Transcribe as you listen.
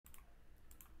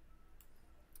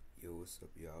what's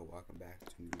up, y'all? Welcome back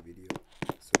to a new video.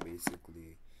 So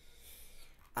basically,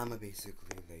 I'm gonna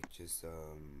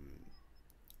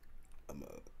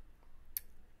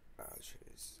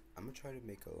try to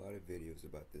make a lot of videos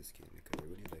about this game because I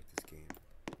really like this game,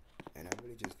 and I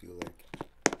really just feel like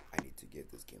I need to give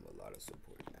this game a lot of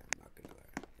support, man. I'm not gonna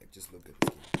lie. Like, just look at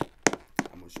this game.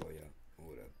 I'm gonna show y'all.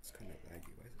 Hold up, it's kind of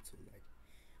laggy. Why is it so laggy?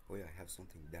 Oh yeah, I have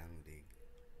something downloading.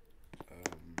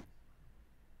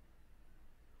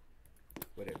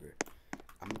 Whatever.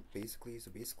 Basically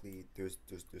there's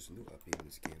a new update in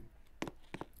this game.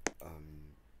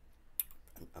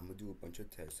 I'm gonna do a bunch of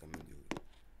tests. I'm gonna do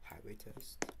highway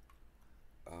test.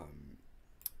 I'm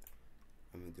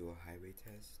gonna do a highway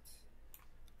test.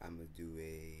 I'm gonna do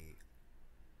a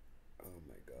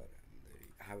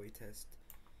highway test,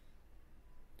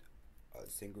 a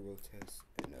single road test,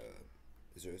 and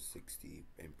a 0-60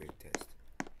 and brake test.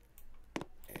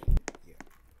 And yeah.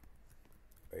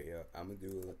 Alright, yeah, I'm gonna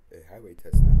do a highway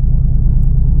test now.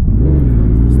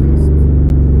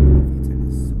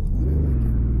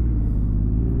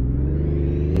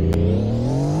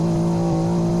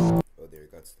 Oh, there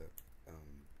it got stuck.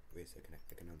 Wait a second,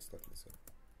 I can unstuck myself.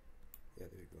 Yeah,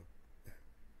 there you go.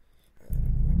 I don't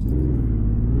know why I just did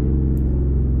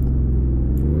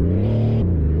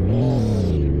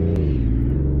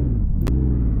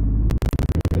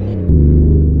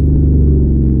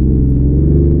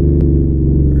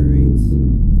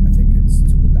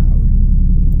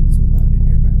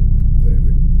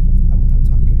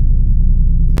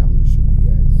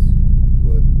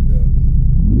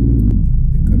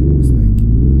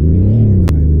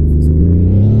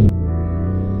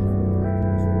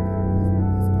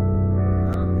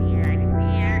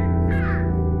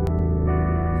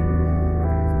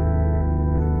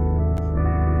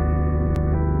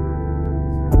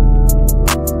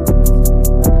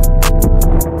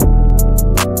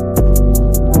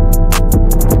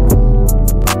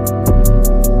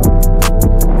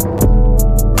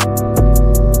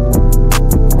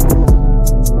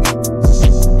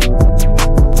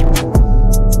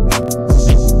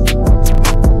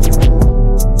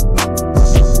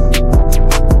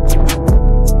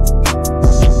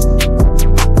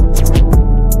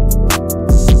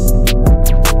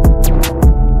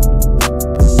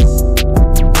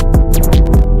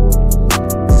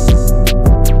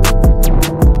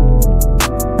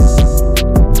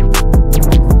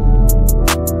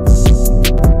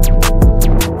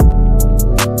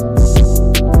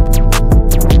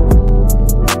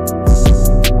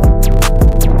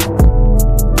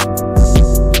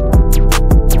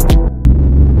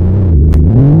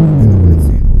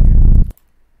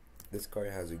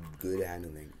good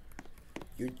handling.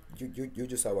 You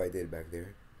just saw what I did back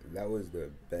there. That was the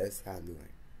best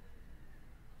handling,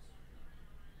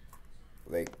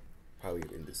 like, probably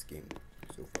in this game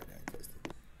so far that I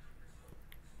tested.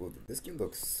 Well, this game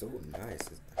looks so nice.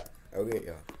 Okay,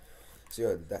 yeah. So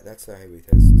yeah, that's the highway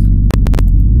test.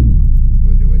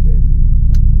 What did I do?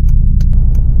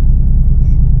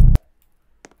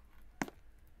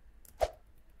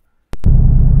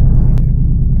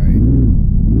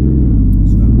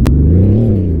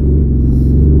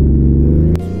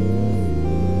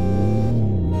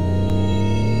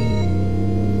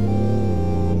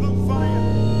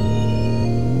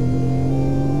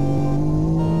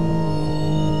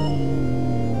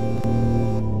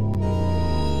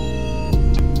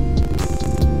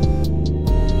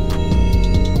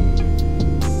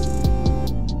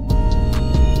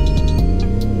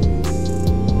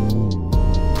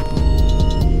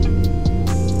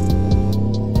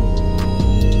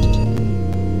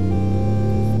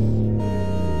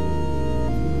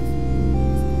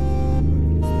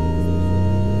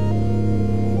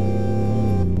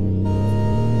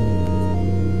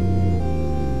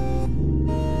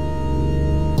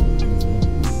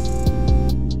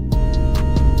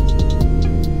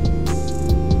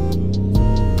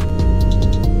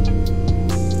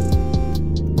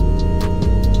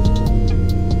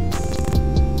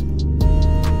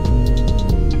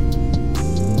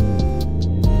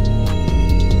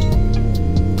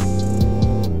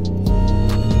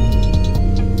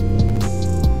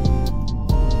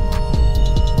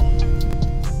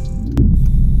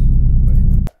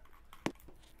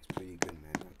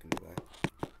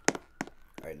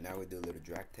 Now we do a little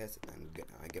drag test, and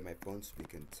I get my phone so we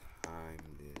can time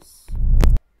this.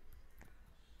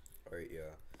 Alright,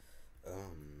 yeah. Okay,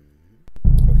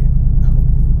 I'm gonna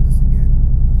do this again.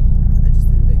 I just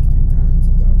did it like 3 times.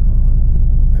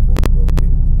 My phone's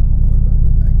broken. Don't worry about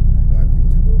it. I got everything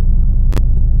to go to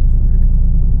work.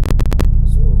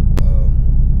 So,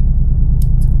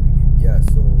 let's go again. Yeah,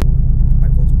 so my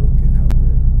phone's broken.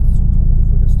 However, this is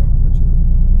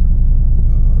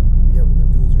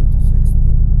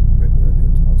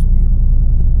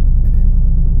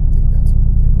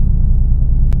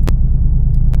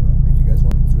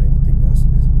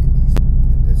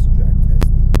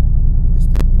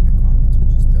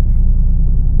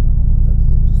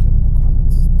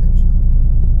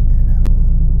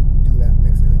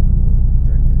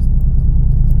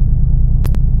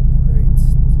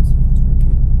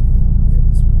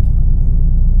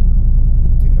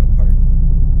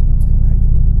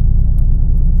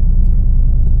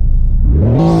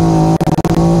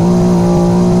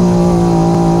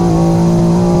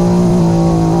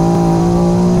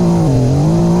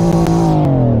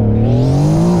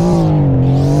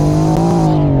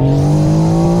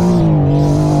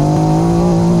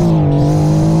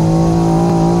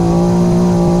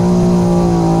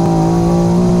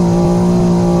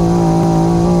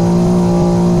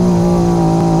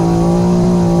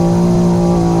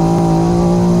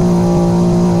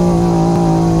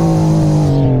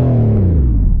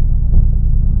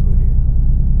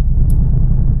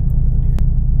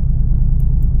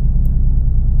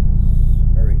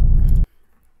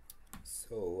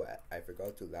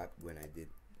forgot to lap when I did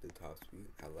the top speed.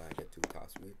 I get to top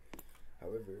speed.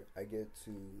 However, I get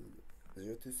to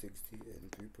 0 to 60 in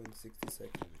 3.60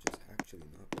 seconds, which is actually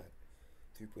not bad.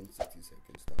 3.60 seconds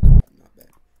top speed, not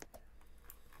bad.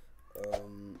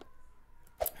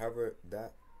 However,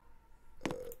 that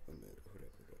hold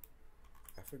up.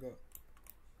 I forgot.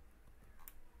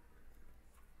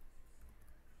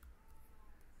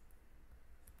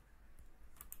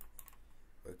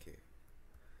 Okay.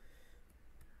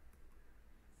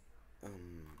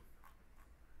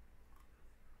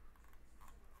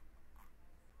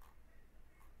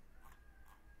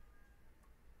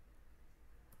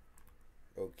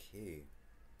 Okay.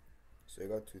 So I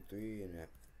got to 3 and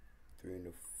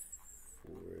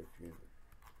 4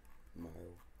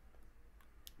 mile.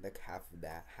 Like half of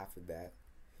that.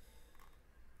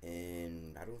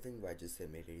 And I don't think what I just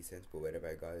said made any sense, but whatever,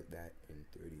 I got that in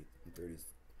 30,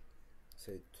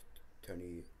 say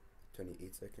 20,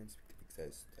 28 seconds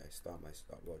because I stopped my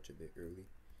stopwatch a bit early.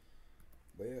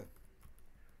 But yeah,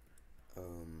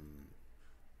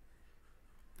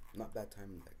 not bad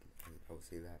timing. I would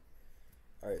say that.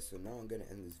 Alright, so now I'm gonna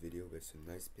end this video with some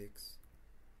nice pics,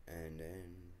 and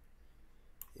then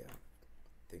yeah.